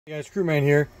Hey guys, Crewman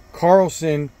here.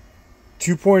 Karlsen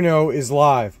 2.0 is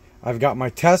live. I've got my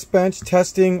test bench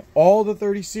testing all the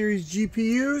 30 series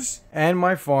GPUs, and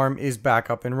my farm is back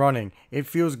up and running. It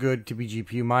feels good to be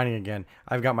GPU mining again.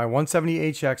 I've got my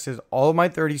 170HXs, all of my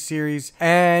 30 series,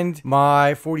 and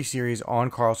my 40 series on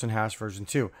Karlsenhash version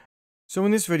 2. So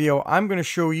in this video, I'm going to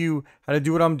show you how to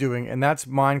do what I'm doing, and that's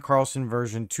mine Karlsen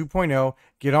version 2.0.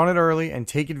 Get on it early and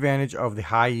take advantage of the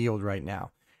high yield right now.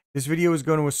 This video is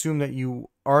going to assume that you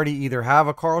already either have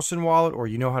a Karlsen wallet or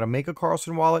you know how to make a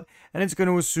Karlsen wallet, and it's going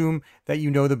to assume that you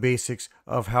know the basics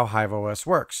of how HiveOS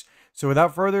works. So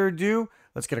without further ado,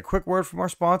 let's get a quick word from our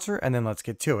sponsor and then let's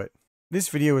get to it. This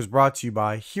video is brought to you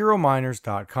by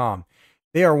HeroMiners.com.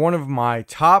 They are one of my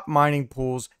top mining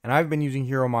pools, and I've been using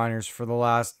Hero Miners for the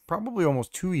last probably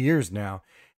almost 2 years now.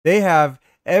 They have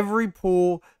every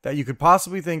pool that you could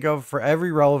possibly think of for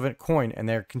every relevant coin, and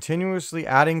they're continuously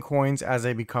adding coins as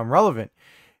they become relevant.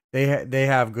 They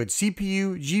have good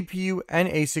CPU, GPU, and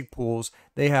ASIC pools.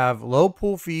 They have low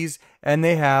pool fees, and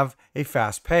they have a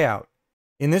fast payout.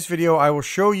 In this video, I will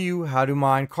show you how to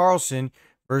mine Karlsen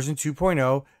version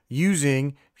 2.0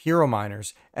 using Hero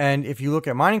Miners. And if you look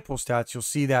at mining pool stats, you'll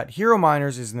see that Hero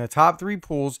Miners is in the top 3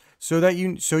 pools, so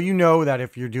you know that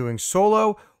if you're doing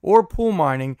solo or pool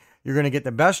mining, you're going to get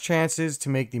the best chances to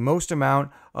make the most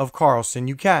amount of Karlsen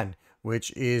you can,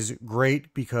 which is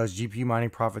great because GPU mining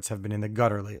profits have been in the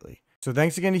gutter lately. So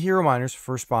thanks again to Hero Miners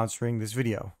for sponsoring this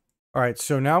video. All right,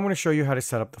 so now I'm going to show you how to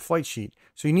set up the flight sheet.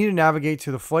 So you need to navigate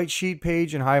to the flight sheet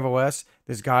page in HiveOS.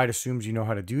 This guide assumes you know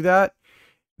how to do that.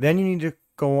 Then you need to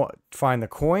go find the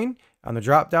coin. On the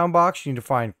drop-down box, you need to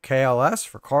find KLS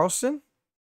for Karlsen.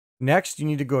 Next, you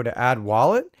need to go to Add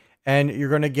Wallet, and you're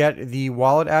going to get the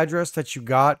wallet address that you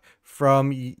got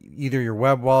from either your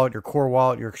web wallet, your core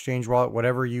wallet, your exchange wallet,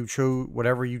 whatever you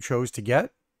chose to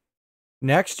get.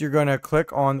 Next, you're going to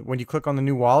click on, when you click on the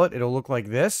new wallet, it'll look like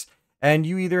this. And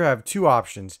you either have 2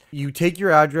 options. You take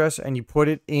your address and you put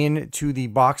it into the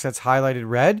box that's highlighted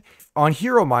red. On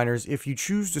Hero Miners, if you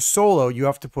choose to solo, you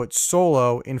have to put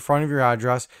solo in front of your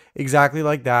address, exactly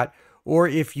like that. Or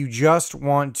if you just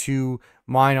want to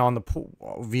mine on the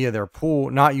pool via their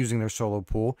pool, not using their solo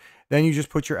pool, then you just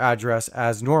put your address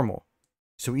as normal.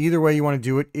 So either way you want to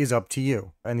do it is up to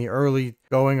you. And the early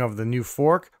going of the new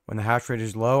fork, when the hash rate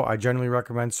is low, I generally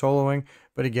recommend soloing.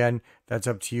 But again, that's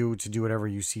up to you to do whatever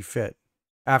you see fit.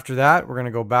 After that, we're going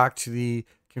to go back to the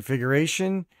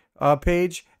configuration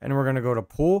page, and we're going to go to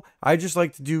pool. I just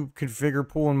like to do configure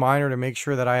pool and miner to make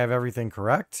sure that I have everything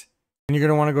correct. And you're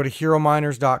going to want to go to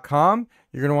HeroMiners.com.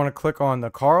 You're going to want to click on the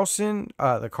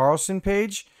Karlsen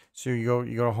page. So you go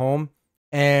to home,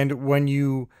 and when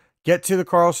you get to the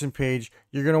Karlsen page,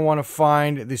 you're going to want to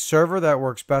find the server that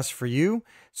works best for you.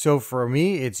 So for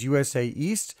me, it's USA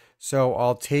East. So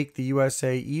I'll take the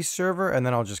USA East server and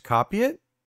then I'll just copy it.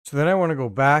 So then I want to go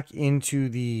back into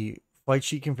the flight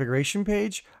sheet configuration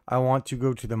page. I want to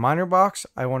go to the miner box.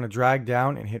 I want to drag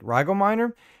down and hit Rigo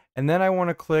Miner. And then I want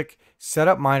to click Set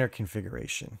Up Miner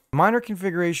Configuration. Miner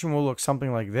configuration will look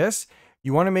something like this.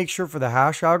 You want to make sure for the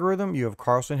hash algorithm, you have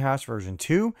Karlsenhash version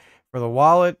 2. For the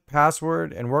wallet,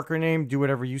 password, and worker name, do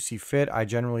whatever you see fit. I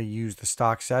generally use the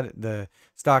stock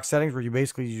settings where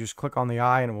you just click on the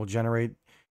eye and it will generate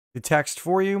the text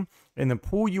for you. In the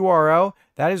pool URL,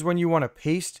 that is when you want to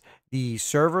paste the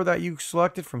server that you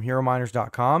selected from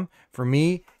HeroMiners.com. For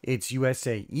me, it's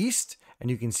USA East,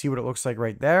 and you can see what it looks like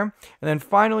right there. And then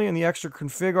finally, in the extra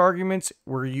config arguments,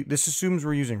 this assumes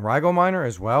we're using Rigo Miner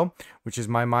as well, which is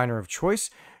my miner of choice.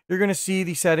 You're going to see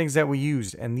the settings that we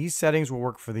used, and these settings will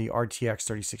work for the RTX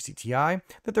 3060 Ti,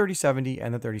 the 3070,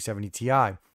 and the 3070 Ti.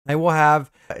 I will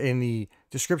have in the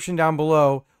description down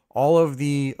below all of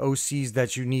the OCs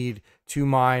that you need to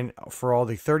mine for all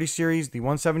the 30 series, the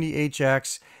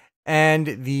 170HX,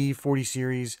 and the 40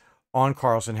 series on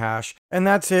Karlsenhash. And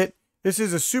that's it. This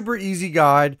is a super easy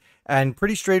guide and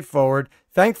pretty straightforward.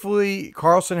 Thankfully,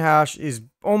 Karlsenhash is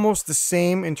almost the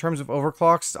same in terms of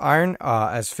overclocks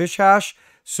as Fish Hash.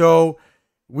 So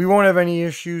we won't have any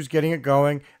issues getting it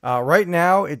going. Right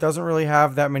now, it doesn't really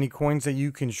have that many coins that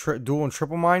you can dual and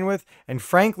triple mine with. And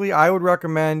frankly, I would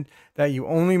recommend that you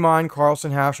only mine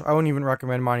Karlsenhash. I wouldn't even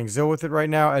recommend mining ZIL with it right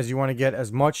now, as you want to get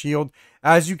as much yield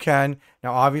as you can.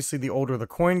 Now, obviously, the older the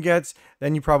coin gets,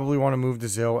 then you probably want to move to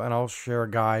ZIL, and I'll share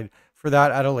a guide for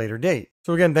that at a later date.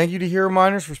 So again, thank you to Hero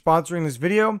Miners for sponsoring this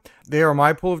video. They are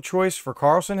my pool of choice for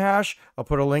Karlsenhash. I'll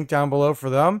put a link down below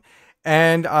for them.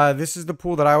 And this is the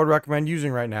pool that I would recommend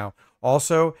using right now.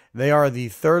 Also, they are the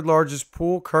 3rd largest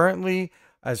pool currently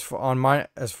as far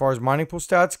as mining pool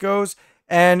stats goes,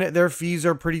 and their fees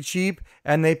are pretty cheap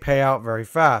and they pay out very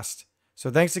fast. So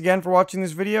thanks again for watching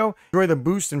this video. Enjoy the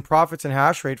boost in profits and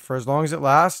hash rate for as long as it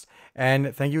lasts.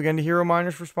 And thank you again to Hero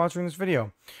Miners for sponsoring this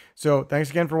video. So thanks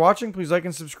again for watching. Please like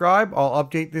and subscribe. I'll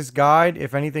update this guide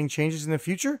if anything changes in the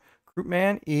future.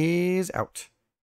 Groupman is out.